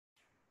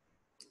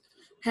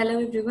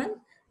Hello everyone,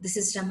 this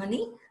is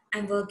Ramani.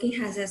 I'm working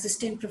as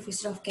Assistant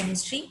Professor of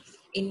Chemistry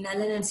in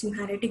Nalla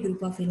Narasimha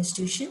Group of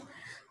Institution.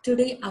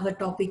 Today our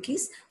topic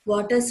is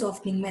water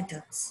softening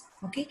methods.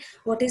 Okay,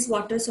 what is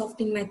water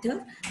softening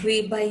method?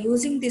 By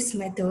using this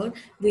method,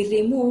 we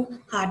remove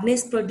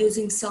hardness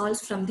producing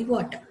salts from the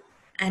water,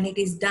 and it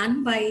is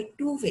done by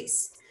two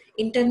ways: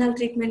 internal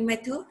treatment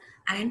method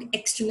and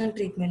external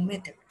treatment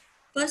method.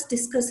 First,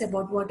 discuss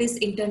about what is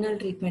internal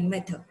treatment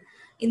method.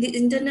 In the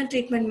internal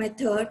treatment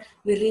method,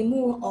 we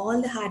remove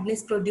all the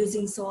hardness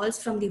producing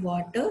salts from the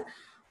water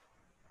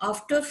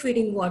after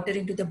feeding water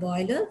into the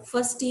boiler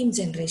for steam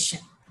generation.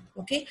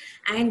 Okay,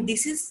 and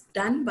this is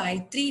done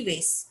by three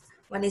ways.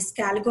 One is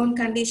Calgon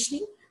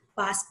conditioning,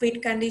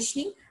 phosphate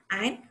conditioning,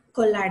 and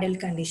colloidal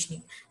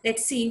conditioning.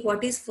 Let's see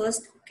what is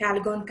first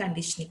Calgon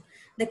conditioning.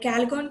 The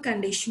Calgon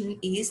condition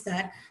is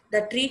that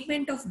the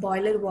treatment of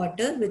boiler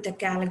water with the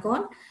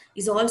Calgon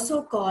is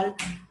also called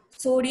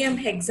sodium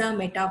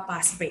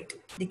hexametaphosphate.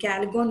 The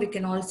Calgon we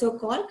can also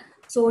call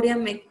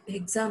sodium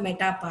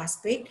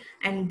hexametaphosphate,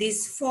 and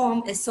this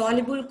form a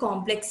soluble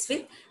complex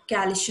with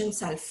calcium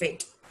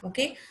sulfate.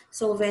 Okay,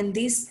 so when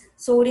this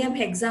sodium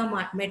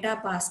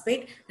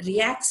hexametaphosphate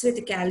reacts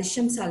with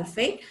calcium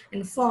sulfate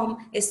and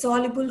form a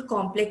soluble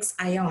complex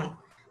ion.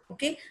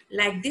 Okay,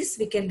 like this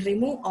we can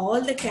remove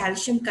all the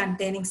calcium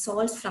containing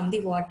salts from the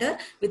water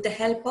with the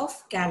help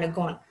of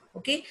Calgon.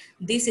 Okay,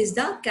 this is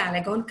the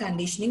Calgon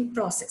conditioning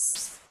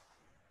process.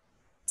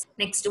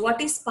 Next,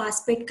 what is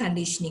phosphate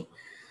conditioning?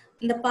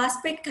 In the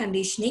phosphate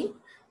conditioning,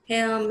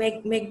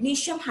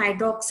 magnesium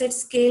hydroxide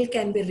scale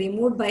can be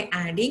removed by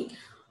adding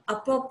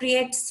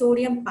appropriate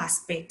sodium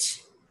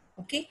phosphate.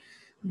 Okay,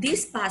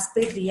 this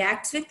phosphate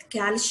reacts with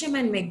calcium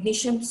and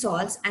magnesium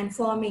salts and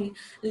forming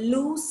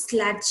loose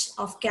sludge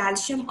of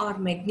calcium or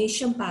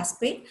magnesium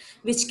phosphate,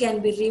 which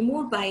can be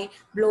removed by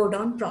blow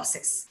down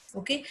process.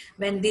 Okay,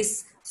 when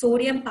this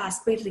sodium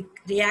phosphate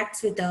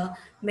reacts with the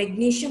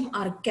magnesium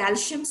or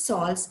calcium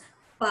salts,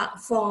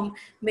 form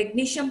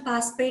magnesium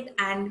phosphate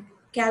and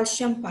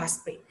calcium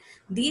phosphate.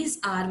 These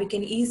are we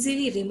can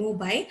easily remove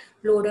by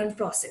blow down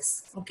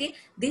process. Okay,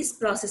 this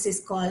process is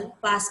called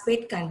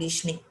phosphate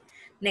conditioning.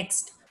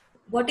 Next,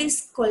 what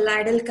is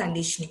colloidal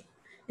conditioning?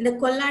 In the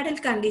colloidal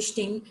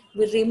conditioning,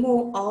 we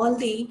remove all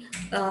the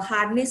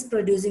hardness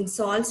producing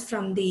salts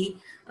from the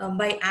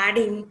by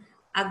adding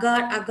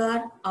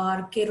agar-agar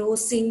or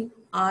kerosene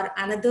or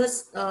another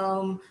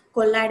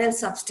colloidal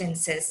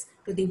substances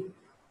to the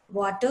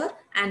water,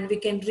 and we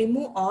can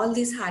remove all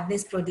these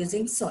hardness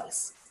producing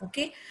salts.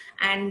 Okay,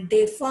 and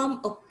they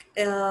form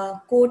a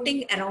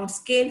coating around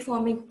scale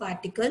forming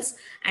particles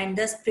and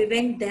thus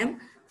prevent them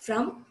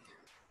from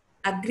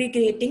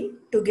aggregating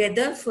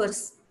together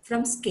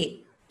from scale.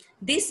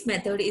 This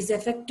method is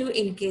effective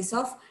in case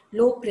of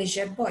low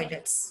pressure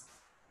boilers.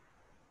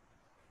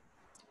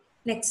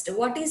 Next,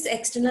 what is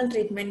external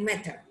treatment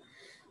method?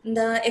 In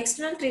the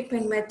external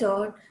treatment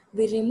method,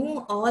 we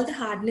remove all the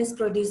hardness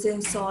producing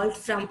salt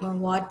from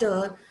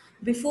water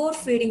before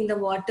feeding the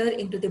water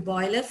into the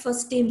boiler for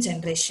steam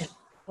generation.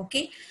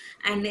 Okay,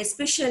 and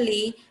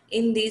especially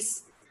in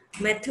this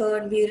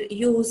method, we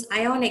use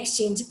ion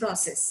exchange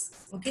process.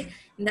 Okay,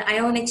 in the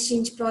ion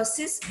exchange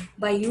process,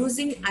 by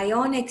using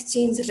ion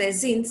exchange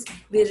resins,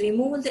 we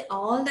remove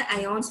all the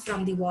ions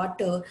from the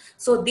water.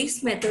 So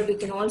this method we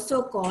can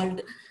also call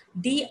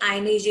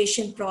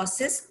deionization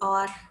process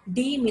or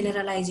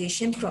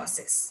demineralization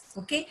process.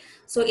 Okay,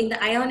 so in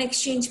the ion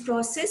exchange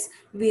process,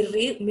 we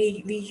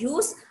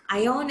use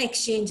ion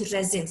exchange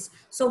resins.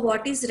 So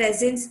what is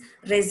resins?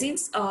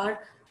 Resins are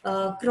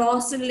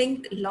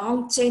cross-linked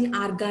long chain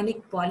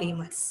organic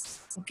polymers.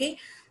 Okay,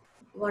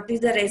 what is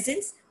the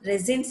resins?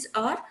 Resins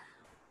are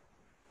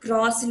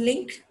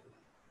cross-linked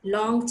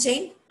long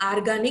chain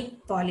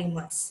organic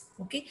polymers.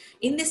 Okay,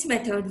 in this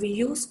method we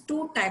use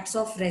two types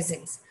of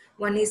resins.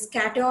 One is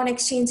cation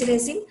exchange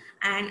resin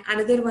and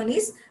another one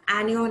is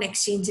anion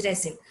exchange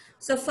resin.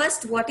 So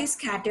first, what is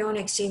cation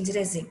exchange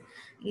resin?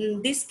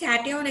 This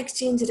cation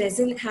exchange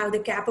resin have the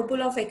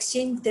capable of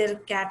exchange their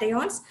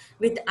cations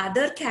with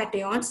other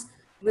cations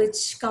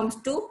which comes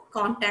to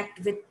contact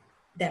with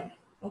them.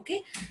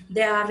 Okay,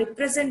 they are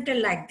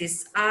represented like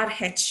this,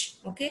 RH.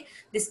 Okay,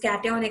 this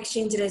cation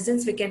exchange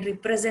resins we can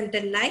represent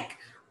it like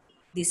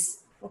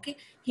this. Okay,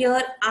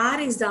 here R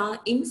is the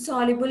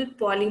insoluble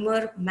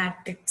polymer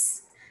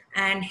matrix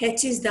and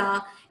H is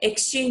the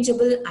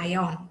exchangeable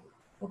ion.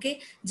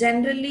 Okay,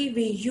 generally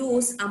we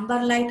use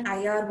Umberlite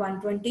IR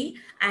 120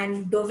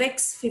 and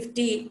Dovex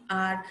 50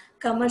 are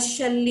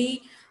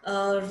commercially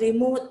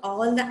remove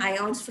all the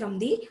ions from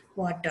the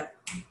water.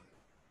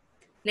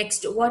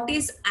 Next, what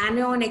is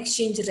anion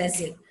exchange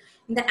resin?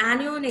 In the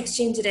anion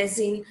exchange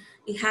resin,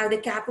 we have the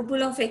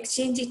capable of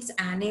exchange its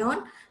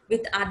anion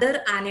with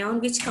other anion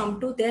which come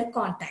to their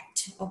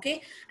contact.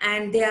 Okay,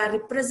 and they are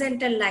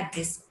represented like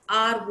this,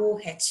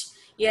 ROH.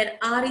 Here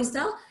R is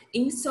the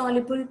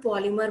insoluble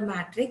polymer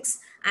matrix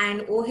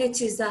and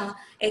OH is the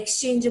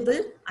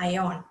exchangeable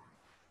ion.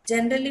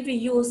 Generally, we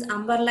use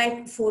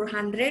Umberlite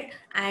 400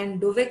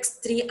 and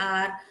Dovex 3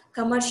 are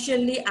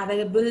commercially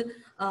available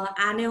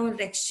anion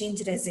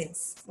exchange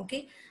resins.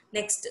 Okay.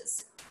 Next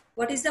is,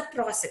 what is the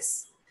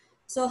process?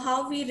 So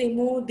how we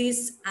remove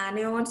these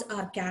anions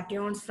or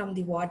cations from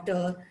the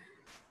water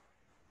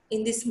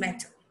in this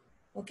method.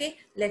 Okay,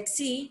 let's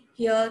see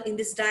here in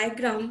this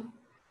diagram.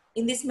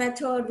 In this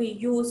method, we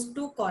use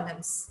two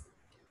columns.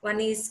 One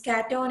is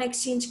cation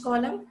exchange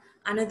column,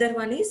 another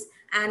one is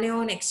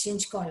anion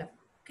exchange column.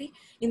 Okay,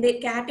 in the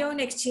cation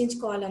exchange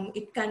column,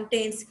 it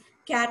contains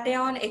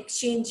cation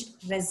exchange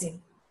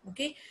resin.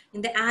 Okay,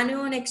 in the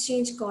anion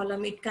exchange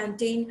column, it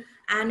contains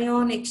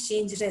anion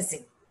exchange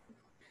resin.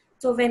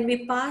 So when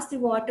we pass the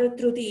water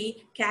through the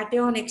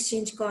cation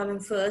exchange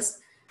column first,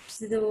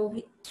 so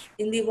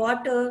in the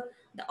water,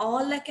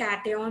 all the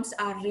cations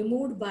are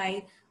removed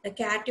by the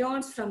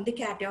cations from the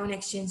cation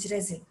exchange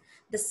resin.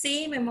 The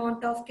same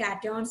amount of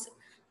cations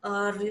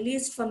are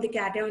released from the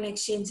cation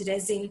exchange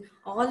resin,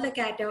 all the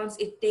cations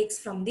it takes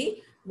from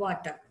the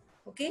water.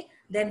 Okay,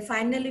 then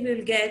finally we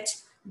will get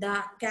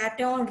the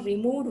cation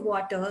removed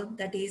water,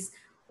 that is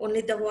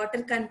only the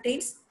water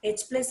contains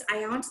H plus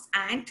ions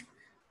and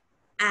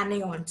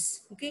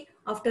anions. Okay,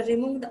 after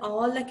removing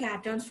all the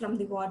cations from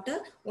the water,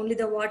 only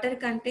the water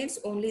contains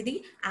only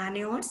the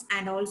anions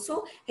and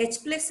also H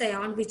plus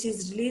ion, which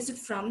is released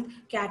from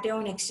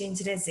cation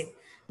exchange resin.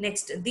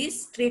 Next,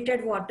 this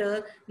treated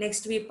water,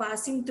 next we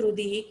passing through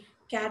the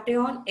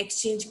cation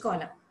exchange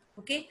column.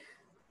 Okay,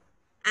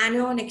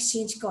 anion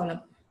exchange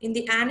column. In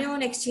the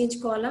anion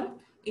exchange column,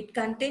 it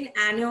contains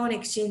anion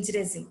exchange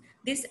resin.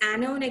 This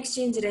anion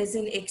exchange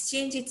resin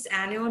exchange its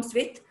anions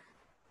with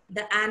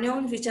the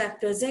anions which are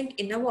present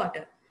in the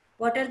water.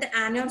 What are the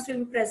anions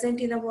will be present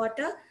in the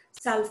water?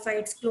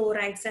 Sulfides,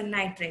 chlorides, and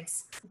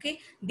nitrates. Okay,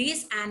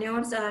 these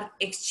anions are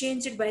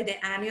exchanged by the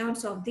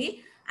anions of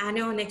the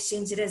anion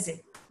exchange resin,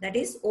 that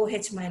is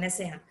OH minus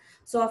ion.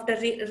 So after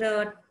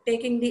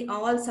taking the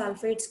all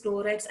sulfates,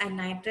 chlorides, and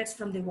nitrates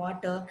from the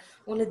water,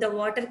 only the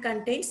water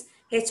contains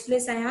H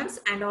plus ions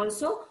and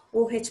also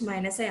OH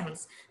minus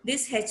ions.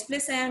 These H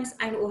plus ions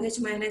and OH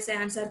minus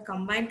ions are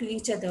combined to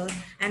each other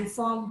and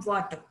form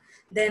water.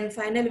 Then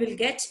finally we'll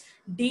get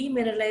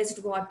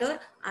demineralized water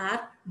or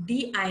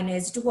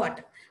deionized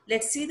water.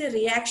 Let's see the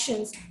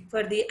reactions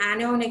for the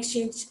anion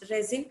exchange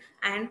resin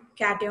and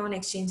cation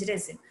exchange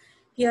resin.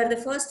 Here the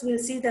first we'll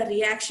see the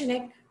reaction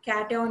at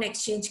cation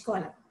exchange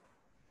column.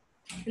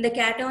 In the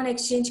cation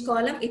exchange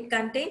column, it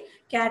contains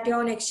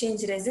cation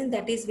exchange resin,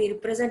 that is we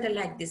represent it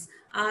like this,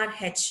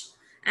 RH,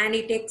 and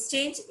it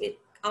exchanges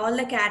all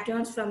the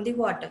cations from the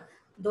water.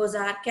 Those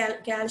are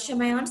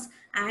calcium ions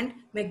and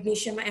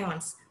magnesium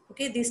ions.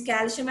 Okay, these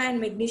calcium and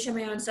magnesium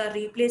ions are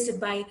replaced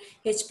by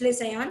H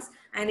plus ions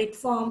and it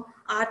form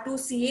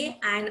R2Ca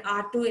and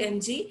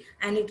R2Mg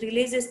and it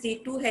releases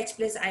the 2 H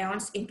plus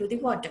ions into the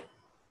water.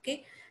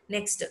 Okay,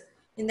 next,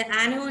 in the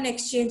anion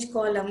exchange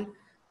column,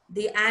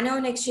 the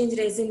anion exchange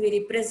resin we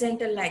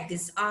represent like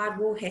this,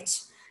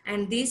 ROH,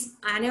 and this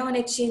anion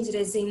exchange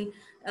resin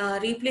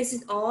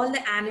replaces all the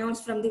anions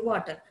from the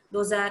water.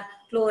 Those are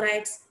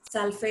chlorides,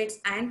 sulfates,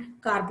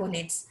 and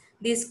carbonates.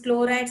 These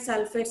chlorides,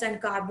 sulfates,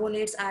 and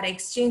carbonates are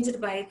exchanged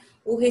by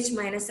OH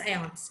minus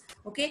ions.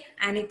 Okay,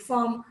 and it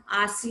form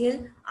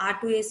RCl,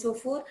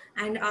 R2SO4,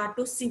 and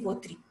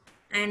R2CO3.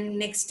 And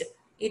next,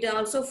 it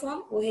also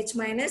form OH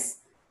minus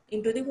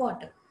into the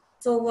water.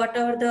 So what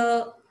are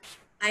the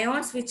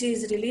ions which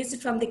is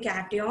released from the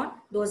cation?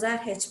 Those are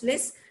H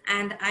plus,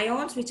 and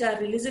ions which are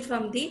released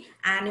from the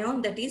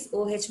anion, that is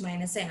OH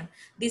minus ion.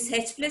 These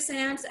H plus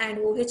ions and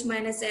OH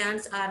minus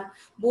ions are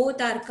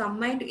both are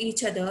combined to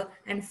each other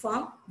and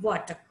form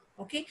water.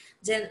 Okay,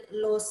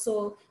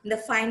 so in the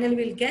final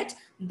we'll get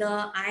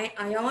the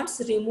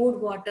ions removed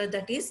water,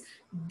 that is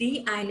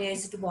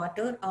deionized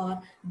water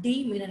or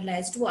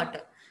demineralized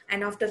water.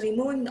 And after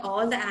removing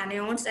all the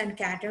anions and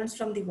cations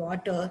from the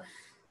water,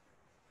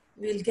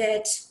 we'll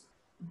get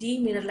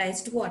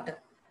demineralized water,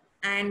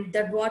 and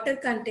that water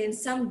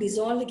contains some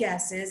dissolved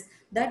gases.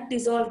 That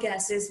dissolved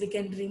gases we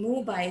can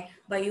remove by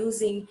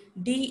using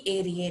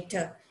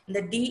deaerator. In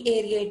the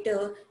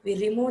deaerator, we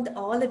remove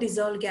all the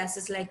dissolved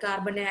gases like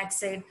carbon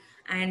dioxide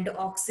and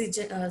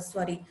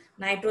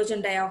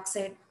nitrogen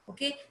dioxide.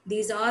 Okay,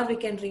 these are we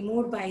can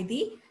remove by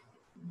the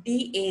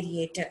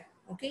deaerator.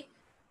 Okay,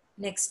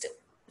 next,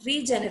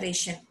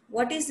 regeneration.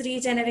 What is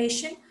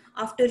regeneration?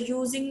 After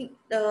using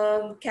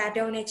the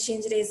cation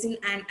exchange resin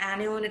and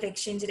anion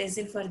exchange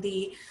resin for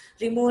the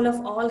removal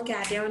of all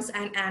cations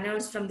and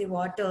anions from the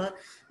water,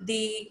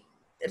 the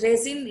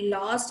resin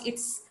lost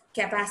its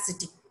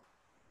capacity,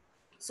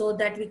 so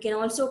that we can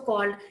also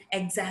call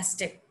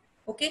exhausted.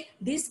 Okay,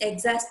 this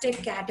exhausted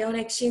cation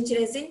exchange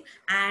resin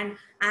and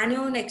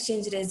anion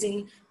exchange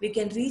resin we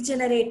can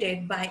regenerate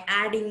it by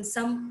adding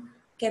some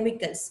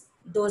chemicals.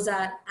 Those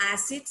are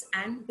acids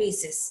and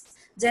bases.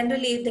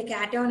 Generally, the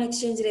cation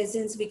exchange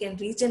resins we can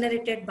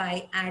regenerate it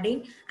by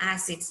adding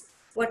acids.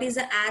 What is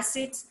the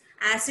acids?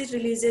 Acid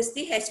releases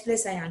the H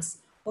plus ions.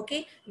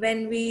 Okay,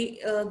 when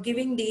we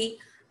giving the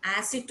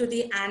acid to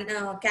the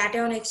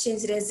cation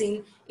exchange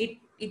resin,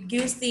 it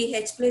gives the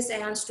H plus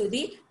ions to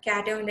the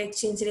cation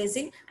exchange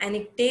resin, and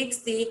it takes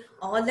the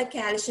all the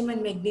calcium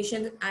and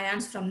magnesium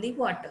ions from the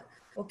water.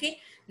 Okay.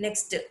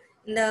 Next,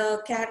 in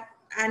the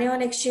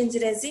anion exchange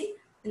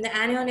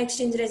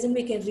resin,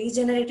 we can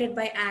regenerate it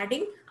by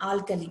adding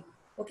alkali.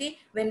 Okay,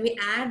 when we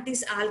add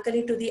this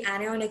alkali to the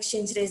anion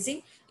exchange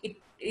resin,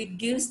 it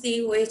gives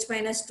the OH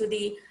minus to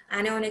the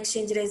anion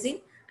exchange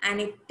resin, and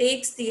it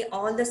takes the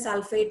all the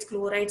sulfates,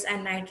 chlorides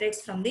and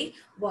nitrates from the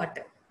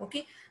water.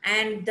 Okay,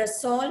 and the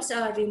salts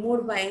are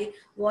removed by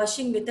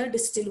washing with the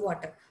distilled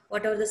water.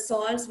 Whatever the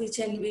salts which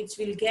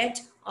will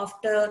get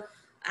after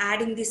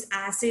adding these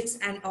acids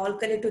and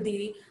alkali to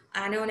the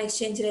anion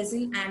exchange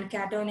resin and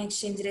cation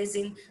exchange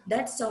resin,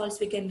 that salts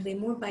we can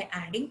remove by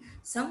adding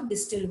some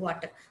distilled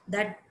water,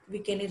 that we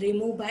can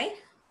remove by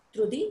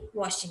through the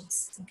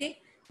washings. Okay.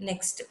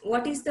 Next,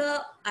 what is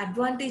the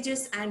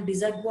advantages and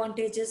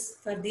disadvantages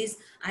for this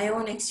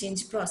ion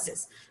exchange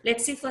process?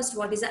 Let's see first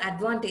what is the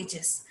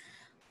advantages.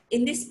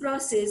 In this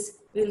process,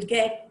 we will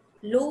get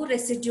low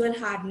residual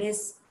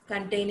hardness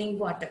containing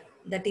water,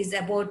 that is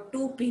about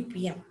 2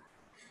 ppm.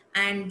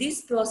 And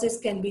this process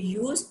can be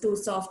used to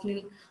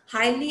soften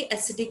highly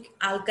acidic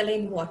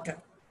alkaline water,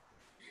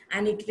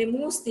 and it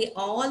removes the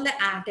all the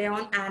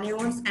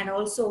anions and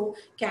also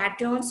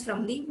cations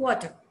from the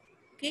water.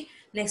 Okay.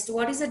 Next,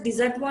 what is the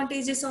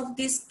disadvantages of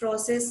this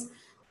process?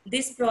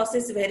 This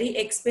process is very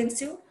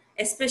expensive,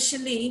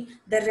 especially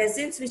the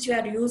resins which we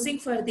are using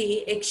for the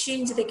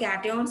exchange the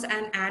cations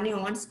and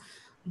anions.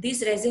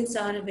 These resins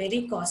are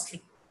very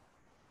costly,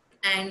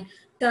 and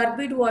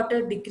turbid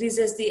water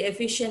decreases the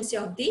efficiency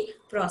of the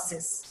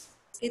process.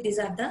 Okay, these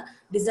are the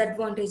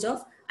disadvantage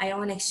of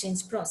ion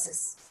exchange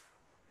process.